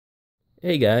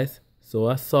Hey guys, so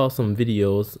I saw some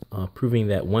videos proving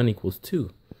that 1 equals 2.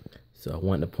 So I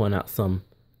wanted to point out some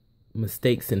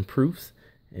mistakes in proofs.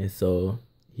 And so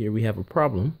here we have a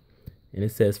problem. And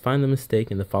it says find the mistake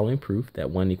in the following proof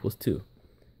that 1 equals 2.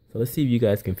 So let's see if you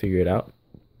guys can figure it out.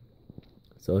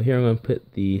 So here I'm going to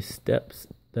put the steps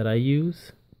that I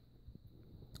use.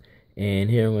 And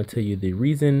here I'm going to tell you the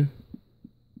reason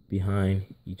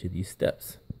behind each of these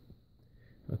steps.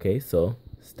 Okay, so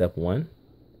step 1.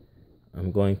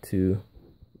 I'm going to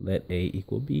let A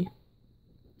equal B.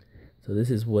 So this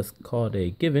is what's called a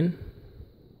given.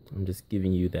 I'm just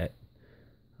giving you that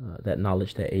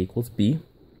knowledge that A equals B.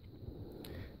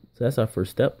 So that's our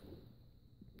first step.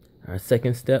 Our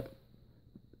second step,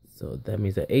 so that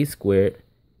means that A squared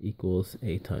equals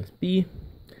A times B.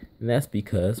 And that's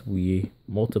because we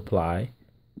multiply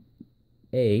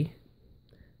A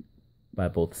by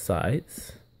both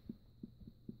sides.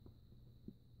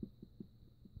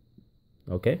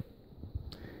 Okay,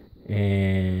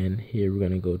 and here we're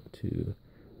going to go to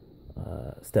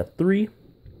step 3.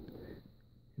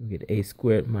 We get A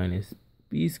squared minus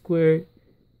B squared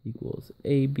equals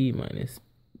AB minus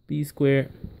B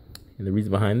squared. And the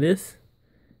reason behind this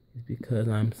is because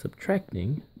I'm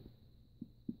subtracting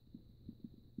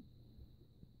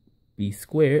B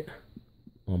squared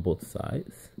on both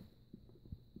sides.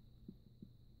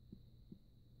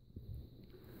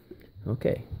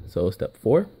 Okay, so step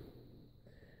 4.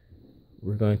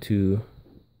 We're going to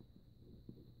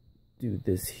do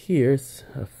this here. It's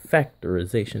a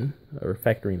factorization, or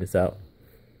factoring this out.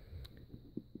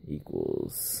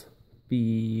 Equals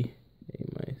B, A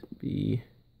minus B.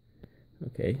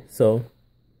 Okay, so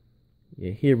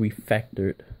yeah, here we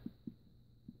factored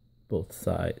both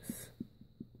sides.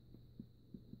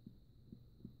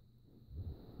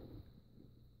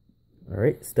 All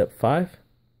right, step 5.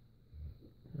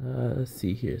 Let's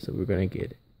see here. So we're going to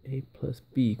get A plus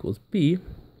B equals B.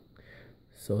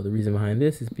 So the reason behind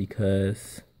this is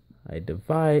because I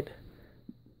divide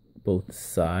both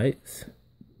sides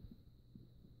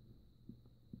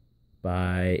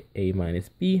by A minus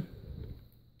B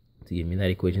to give me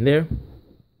that equation there.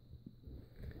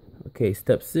 Okay,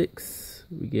 step 6,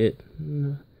 we get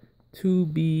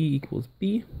 2B equals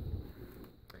B.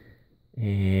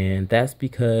 And that's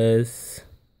because,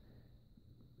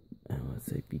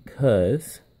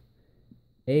 because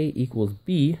A equals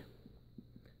B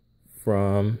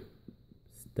from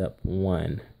step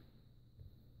 1.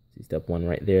 See step 1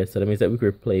 right there. So that means that we could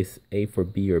replace A for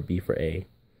B or B for A.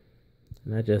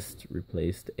 And I just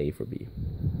replaced A for B.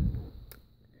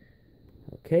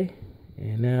 Okay,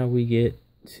 and now we get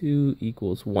 2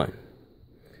 equals 1.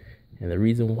 And the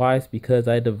reason why is because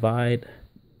I divide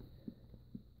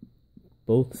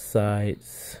both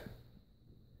sides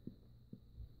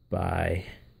by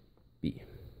B.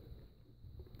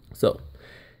 So,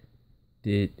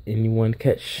 did anyone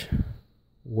catch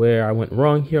where I went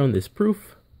wrong here on this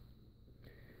proof?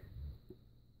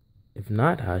 If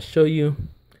not, I'll show you.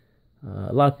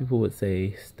 A lot of people would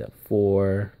say step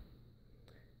 4,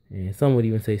 and some would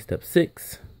even say step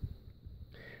 6.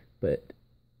 But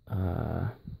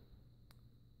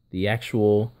the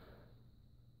actual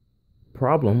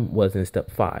problem was in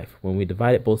step 5, when we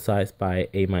divided both sides by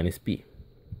A minus B.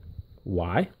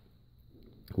 Why?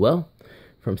 Well,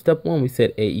 from step 1, we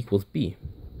said A equals B.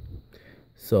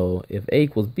 So if A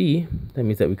equals B, that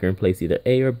means that we can replace either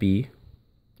A or B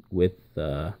with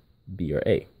B or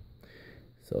A.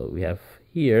 So we have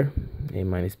here A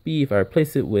minus B. If I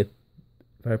replace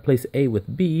A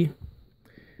with B,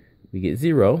 we get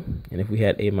 0. And if we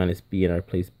had A minus B and I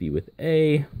replace B with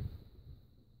A,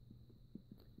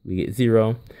 we get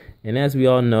 0. And as we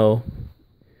all know,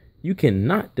 you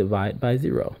cannot divide by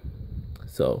 0.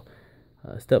 So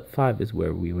step 5 is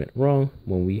where we went wrong,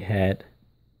 when we had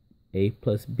A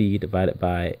plus B divided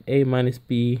by A minus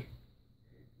B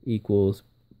equals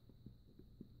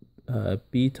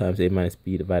B times A minus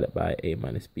B divided by A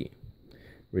minus B.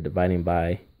 We're dividing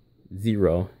by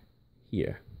 0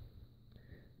 here.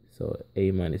 So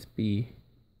A minus B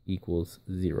equals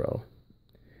 0.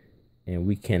 And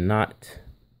we cannot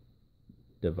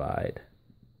divide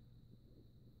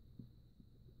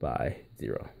by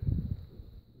 0.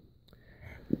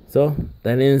 So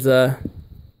that ends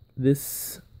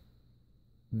this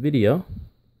video,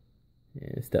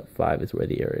 and step 5 is where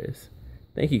the error is.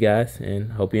 Thank you guys,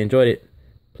 and hope you enjoyed it.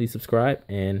 Please subscribe,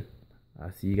 and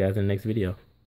I'll see you guys in the next video.